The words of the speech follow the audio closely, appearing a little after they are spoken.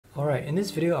Alright, in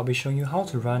this video I'll be showing you how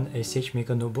to run a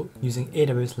SageMaker notebook using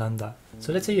AWS Lambda.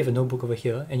 So let's say you have a notebook over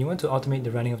here and you want to automate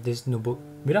the running of this notebook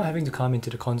without having to come into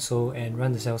the console and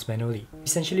run the cells manually.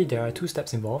 Essentially, there are two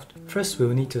steps involved. First, we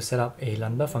will need to set up a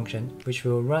Lambda function which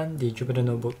will run the Jupyter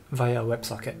notebook via a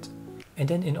WebSocket. And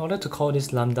then in order to call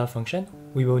this Lambda function,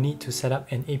 we will need to set up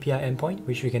an API endpoint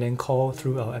which we can then call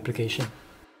through our application.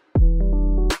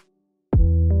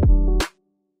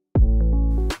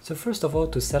 So first of all,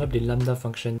 to set up the Lambda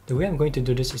function, the way I'm going to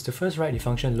do this is to first write the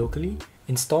function locally,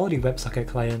 install the WebSocket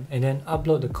client, and then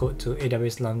upload the code to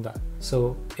AWS Lambda.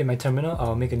 So in my terminal,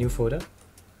 I'll make a new folder,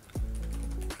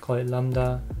 call it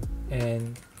Lambda,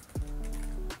 and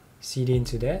cd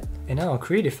into that. And now I'll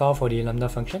create a file for the Lambda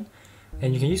function,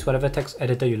 and you can use whatever text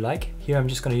editor you like. Here I'm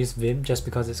just going to use Vim just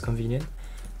because it's convenient.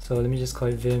 So let me just call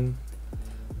it Vim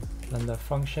lambda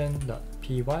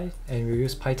function.py, and we'll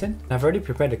use Python. I've already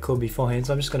prepared the code beforehand,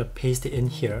 so I'm just going to paste it in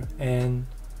here. And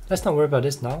let's not worry about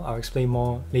this now. I'll explain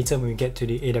more later when we get to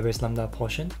the AWS Lambda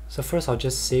portion. So first I'll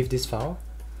just save this file.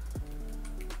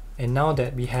 And now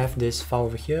that we have this file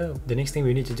over here, the next thing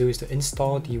we need to do is to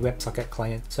install the WebSocket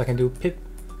client. So I can do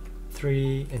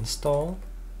pip3 install,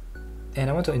 and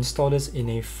I want to install this in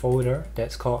a folder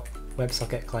that's called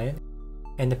WebSocket client.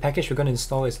 And the package we're going to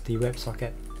install is the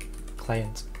WebSocket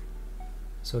client.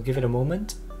 So give it a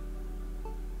moment,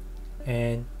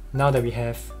 and now that we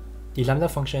have the Lambda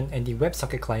function and the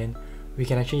WebSocket client, we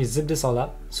can actually zip this all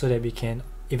up so that we can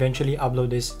eventually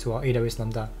upload this to our AWS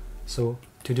Lambda. So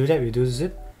to do that, we do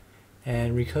zip,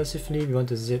 and recursively we want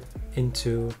to zip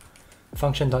into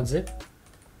function.zip,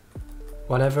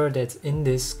 whatever that's in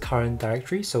this current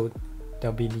directory, so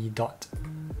there'll be the dot.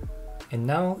 And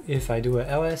now if I do a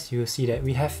ls, you'll see that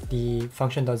we have the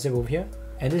function.zip over here.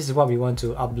 And this is what we want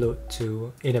to upload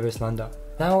to AWS Lambda.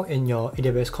 Now in your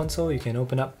AWS console, you can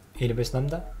open up AWS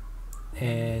Lambda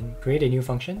and create a new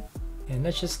function. And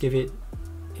let's just give it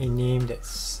a name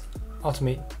that's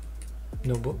automate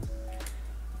notebook.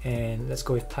 And let's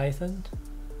go with Python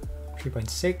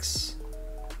 3.6.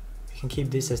 We can keep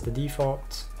this as the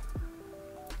default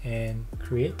and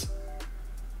create.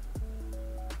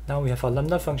 Now we have our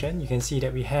Lambda function. You can see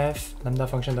that we have lambda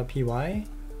function.py,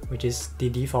 which is the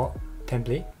default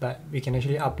template, but we can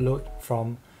actually upload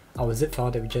from our zip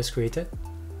file that we just created.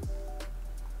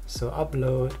 So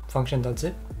upload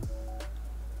function.zip,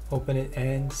 open it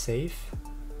and save.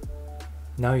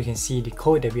 Now you can see the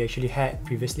code that we actually had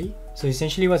previously. So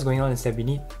essentially what's going on is that we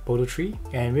need Bodo tree,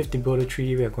 and with the Bodo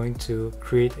tree we are going to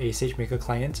create a SageMaker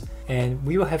client, and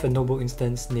we will have a notebook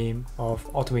instance name of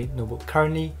automate notebook.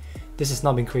 Currently this has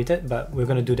not been created, but we're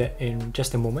going to do that in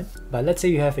just a moment. But let's say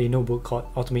you have a notebook called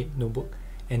automate notebook,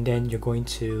 and then you're going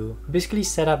to basically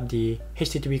set up the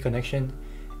HTTP connection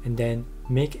and then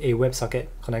make a WebSocket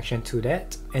connection to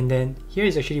that. And then here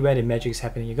is actually where the magic is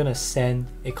happening. You're going to send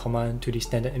a command to the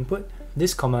standard input.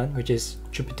 This command, which is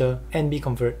Jupyter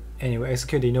nbconvert, and it will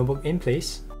execute the notebook in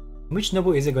place. Which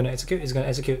notebook is it going to execute? It's going to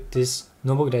execute this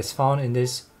notebook that's found in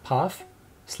this path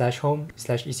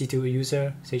 /home/ec2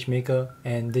 user SageMaker,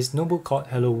 and this notebook called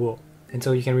hello world. And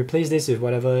so you can replace this with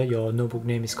whatever your notebook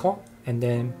name is called. And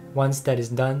then once that is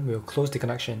done, we'll close the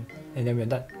connection and then we're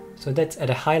done. So that's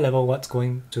at a high level what's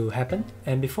going to happen.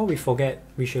 And before we forget,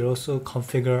 we should also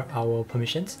configure our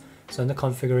permissions. So under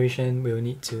configuration, we'll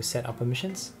need to set our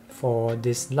permissions for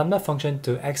this Lambda function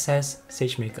to access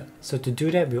SageMaker. So to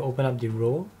do that, we'll open up the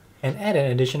role and add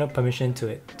an additional permission to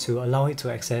it to allow it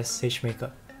to access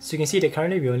SageMaker. So you can see that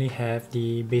currently we only have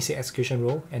the basic execution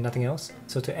role and nothing else.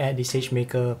 So to add the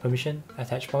SageMaker permission,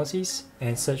 attach policies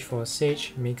and search for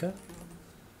SageMaker.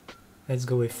 Let's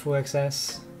go with full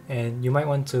access, and you might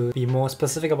want to be more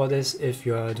specific about this if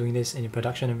you are doing this in a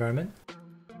production environment.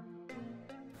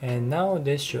 And now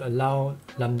this should allow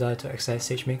Lambda to access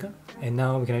SageMaker, and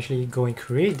now we can actually go and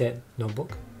create that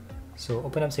notebook. So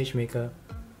open up SageMaker,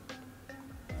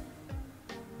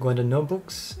 go under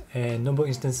notebooks and notebook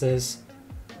instances,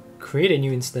 create a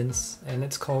new instance, and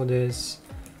let's call this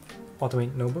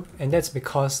automate notebook. And that's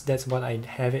because that's what I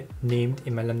have it named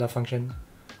in my Lambda function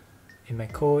in my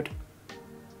code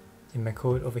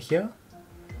over here.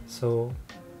 So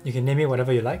you can name it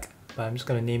whatever you like, but I'm just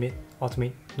going to name it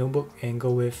automate notebook and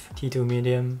go with T2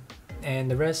 medium,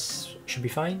 and the rest should be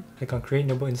fine. Click on create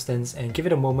notebook instance and give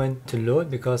it a moment to load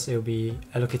because it will be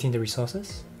allocating the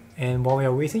resources. And while we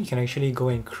are waiting, you can actually go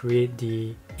and create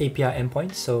the API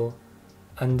endpoint. So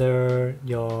under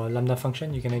your Lambda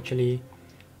function, you can actually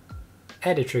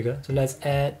add a trigger. So let's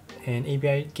add an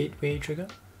API gateway trigger,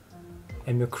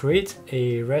 and we'll create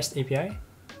a REST API,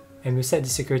 and we'll set the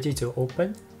security to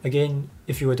open. Again,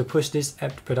 if you were to push this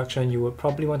app to production, you would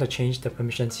probably want to change the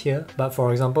permissions here, but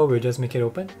for example, we'll just make it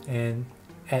open and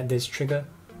add this trigger.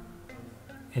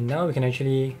 And now we can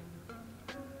actually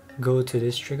go to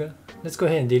this trigger. Let's go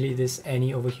ahead and delete this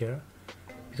any over here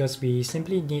because we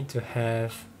simply need to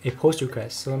have a post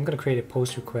request. So I'm going to create a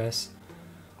post request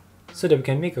so that we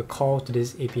can make a call to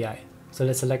this API. So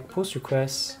let's select post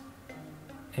request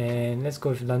and let's go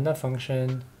with Lambda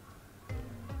function,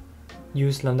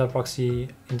 use Lambda proxy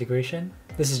integration.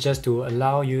 This is just to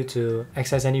allow you to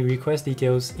access any request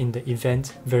details in the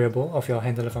event variable of your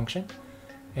handler function.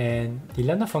 And the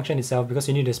Lambda function itself, because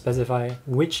you need to specify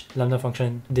which Lambda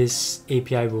function this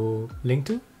API will link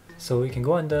to. So you can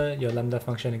go under your Lambda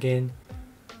function again,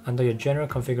 under your general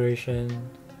configuration,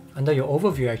 under your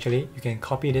overview actually, you can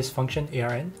copy this function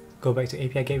ARN, go back to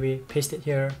API gateway, paste it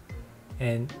here,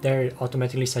 and there it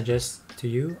automatically suggests to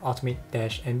you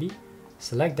automate-nb.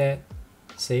 Select that,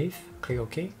 save, click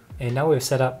OK, and now we've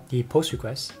set up the post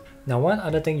request. Now one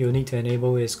other thing you'll need to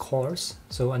enable is calls.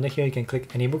 So under here you can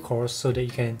click enable calls so that you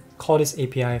can call this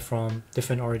API from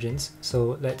different origins.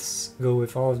 So let's go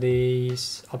with all of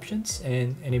these options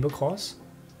and enable calls.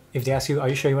 If they ask you, are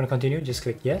you sure you want to continue? Just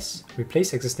click yes,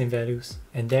 replace existing values,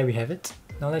 and there we have it.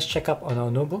 Now let's check up on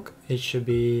our notebook. It should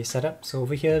be set up. So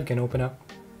over here we can open up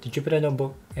the Jupyter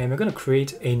notebook and we're going to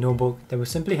create a notebook that will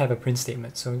simply have a print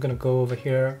statement. So I'm going to go over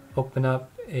here, open up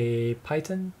a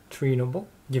Python 3 notebook,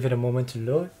 give it a moment to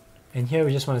load. And here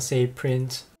we just want to say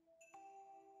print.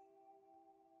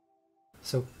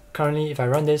 So currently if I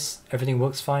run this, everything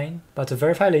works fine. But to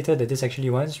verify later that this actually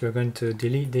runs, we're going to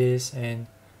delete this and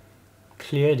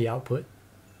clear the output.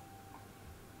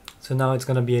 So now it's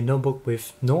going to be a notebook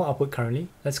with no output currently.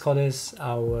 Let's call this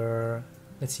our,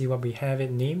 let's see what we have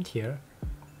it named here.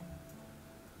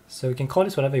 So we can call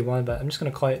this whatever you want, but I'm just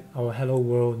going to call it our hello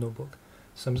world notebook.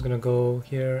 So I'm just going to go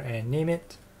here and name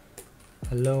it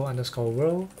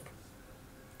hello_world.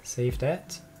 Save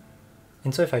that.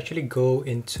 And so if I actually go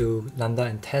into Lambda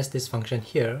and test this function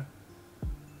here,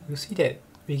 you'll see that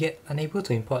we get unable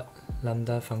to import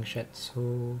Lambda function.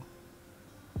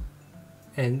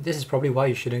 And this is probably why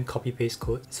you shouldn't copy paste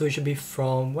code. So it should be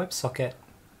from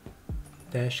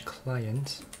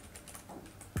WebSocket-client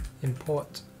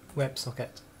import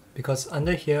WebSocket, because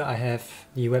under here I have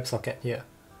the WebSocket here.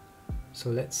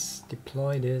 So let's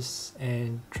deploy this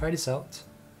and try this out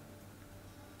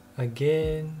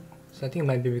again. So I think it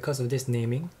might be because of this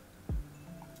naming.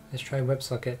 Let's try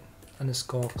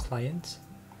WebSocket_client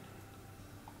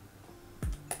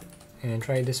and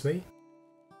try it this way.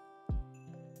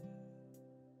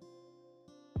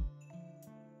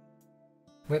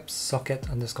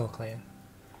 WebSocket_client.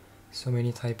 So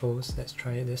many typos. Let's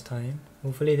try it this time.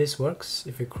 Hopefully this works.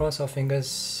 If we cross our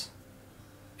fingers,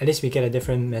 at least we get a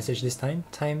different message this time.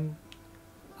 Time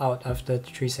out after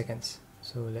 3 seconds.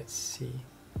 So let's see.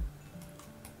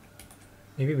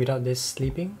 Maybe without this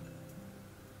sleeping.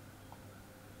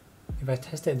 If I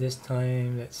test it this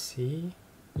time, let's see.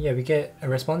 Yeah, we get a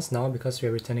response now because we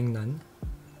are returning none.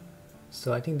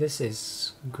 So I think this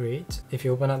is great. If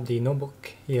you open up the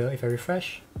notebook here, if I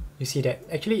refresh, you see that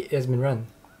actually it has been run.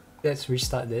 Let's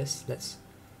restart this. Let's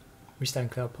restart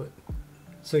and clear output.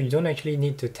 So you don't actually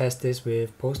need to test this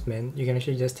with Postman. You can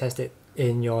actually just test it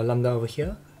in your Lambda over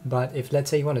here. But if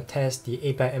let's say you want to test the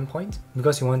API endpoint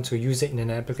because you want to use it in an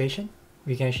application,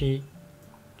 we can actually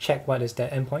check what is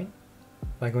that endpoint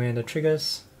by going under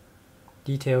triggers,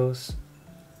 details,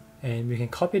 and we can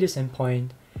copy this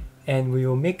endpoint and we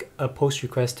will make a post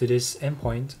request to this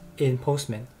endpoint in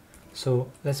Postman.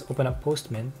 So let's open up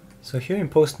Postman. So here in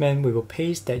Postman, we will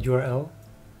paste that URL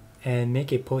and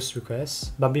make a post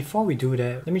request. But before we do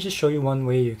that, let me just show you one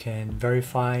way you can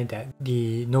verify that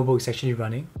the notebook is actually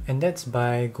running. And that's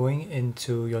by going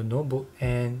into your notebook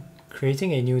and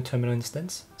creating a new terminal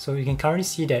instance. So you can currently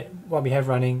see that what we have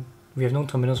running, we have no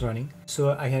terminals running.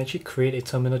 So I can actually create a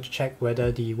terminal to check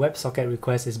whether the WebSocket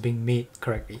request is being made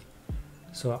correctly.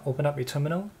 So I open up a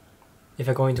terminal. If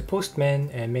I go into Postman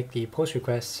and make the post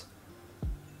request,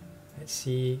 let's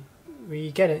see,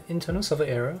 we get an internal server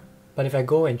error. But if I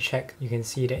go and check, you can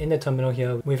see that in the terminal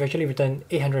here, we've actually returned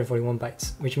 841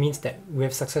 bytes, which means that we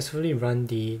have successfully run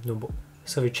the notebook.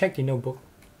 So if we check the notebook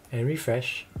and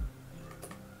refresh,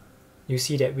 you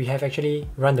see that we have actually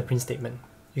run the print statement.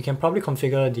 You can probably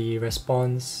configure the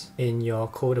response in your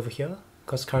code over here,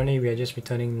 because currently we are just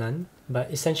returning none. But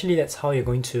essentially that's how you're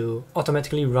going to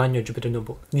automatically run your Jupyter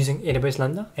notebook using AWS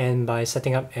Lambda and by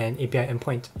setting up an API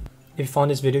endpoint. If you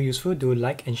found this video useful, do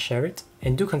like and share it,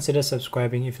 and do consider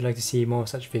subscribing if you'd like to see more of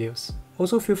such videos.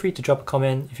 Also feel free to drop a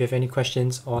comment if you have any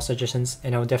questions or suggestions,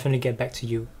 and I'll definitely get back to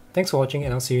you. Thanks for watching,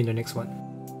 and I'll see you in the next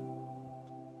one.